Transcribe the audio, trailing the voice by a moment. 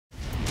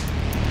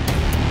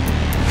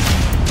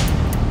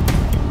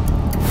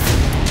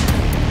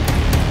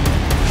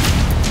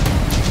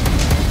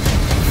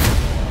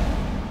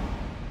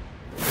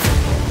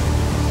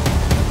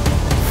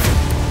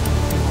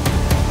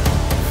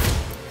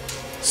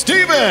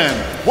Steven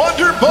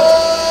WONDERBOY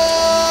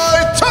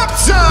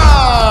Thompson.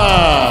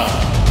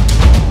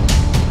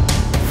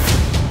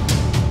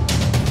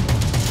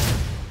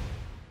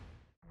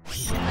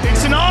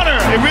 It's an honor,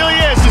 it really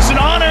is. It's an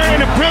honor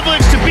and a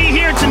privilege to be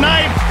here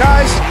tonight,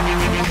 guys.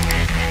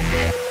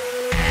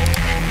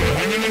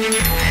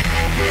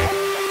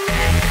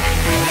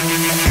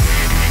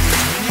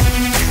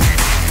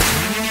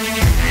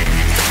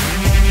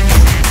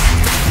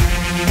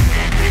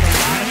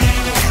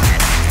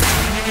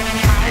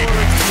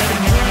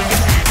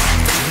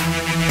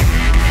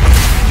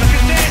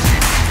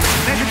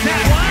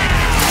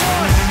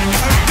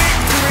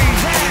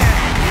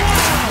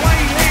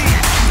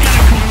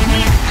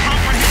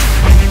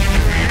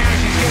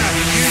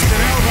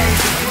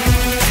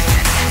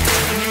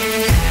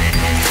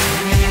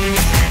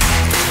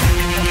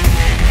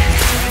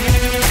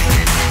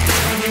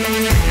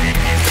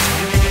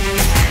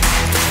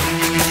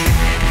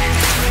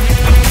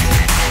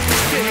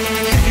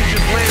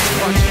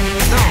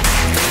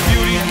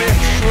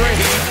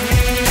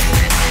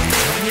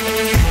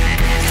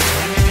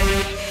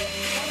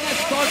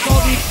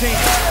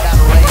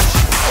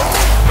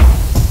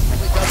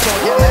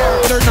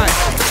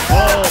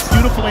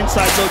 Beautiful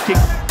inside low kick.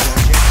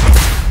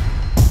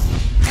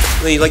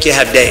 I mean, like you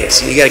have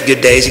days. You got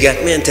good days. You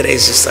got, man,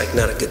 today's just like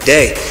not a good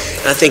day.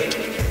 And I think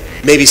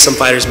maybe some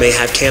fighters may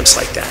have camps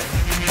like that.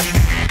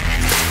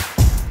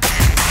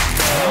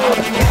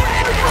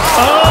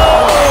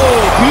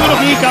 Oh,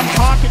 beautiful. I'm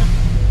talking.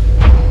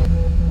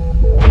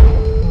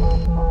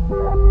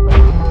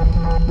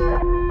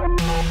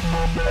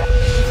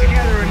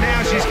 Together, and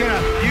now she's going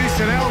to use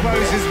some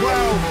elbows as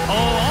well.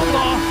 Oh,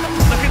 Allah.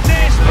 Look at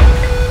this.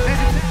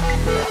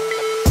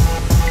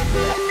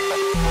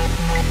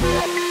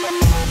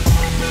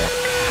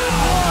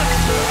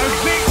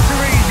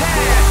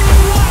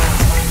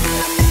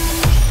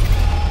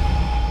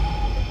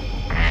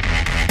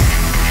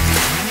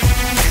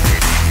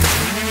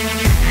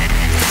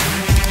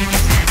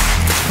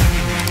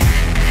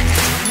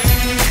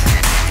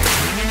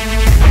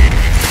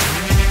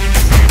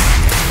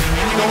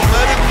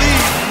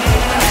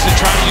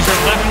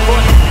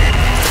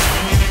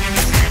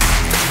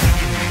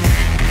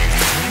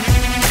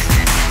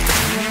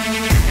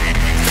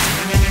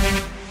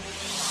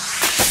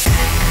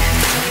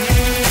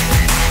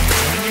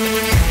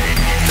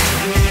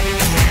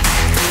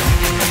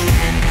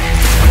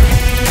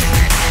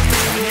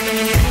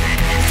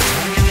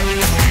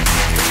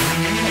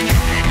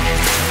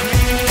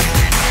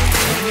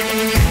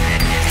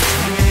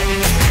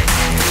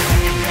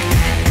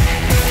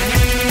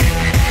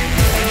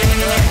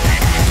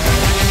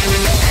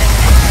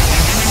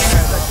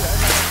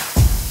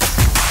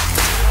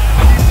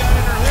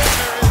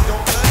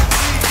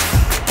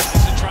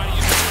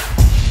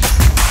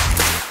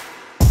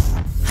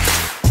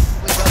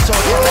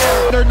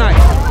 Night.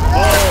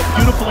 Oh,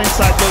 beautiful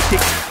inside low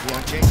kick.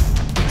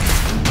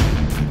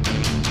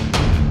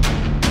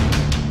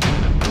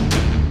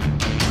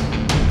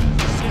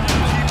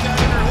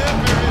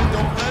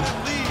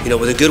 You know,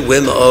 with a good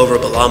win over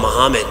Bilal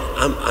Muhammad,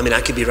 I mean,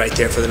 I could be right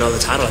there for another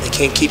title. They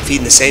can't keep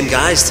feeding the same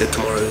guys to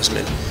Kamaru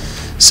Usman.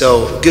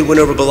 So, good win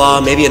over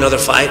Bilal, maybe another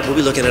fight. We'll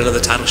be looking at another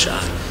title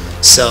shot.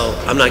 So,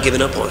 I'm not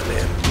giving up on it,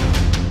 man.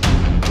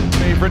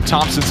 Favorite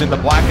Thompson's in the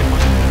black and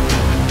white.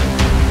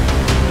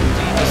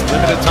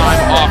 Limited time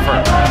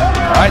offer.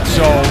 All right,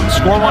 so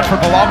score one for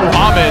Bilal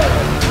Muhammad.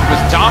 Was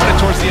dominant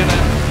towards the end.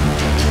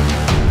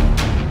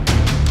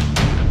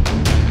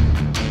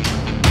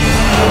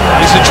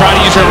 Lisa trying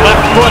to use her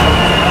left foot.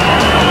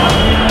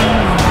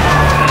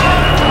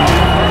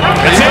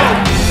 That's it.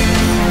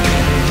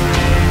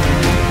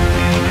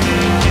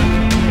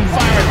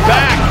 Firing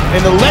back,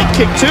 and the leg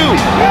kick too.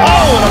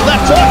 Oh, and a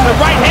left hook and a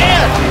right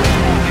hand.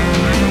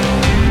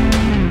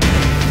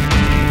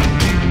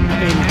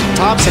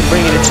 Thompson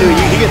bringing it too.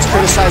 He gets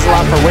criticized a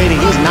lot for waiting.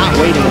 He's not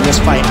waiting in this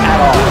fight at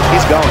all.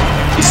 He's going.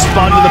 He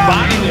spun to the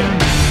body there.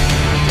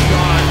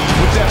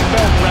 With that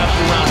belt wrapped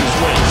around his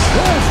waist.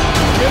 This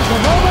is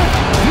the moment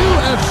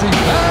UFC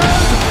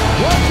fans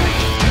watching.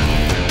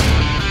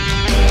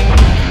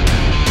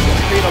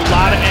 Create a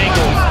lot of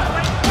angles.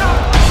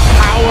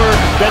 Power,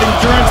 betting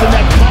during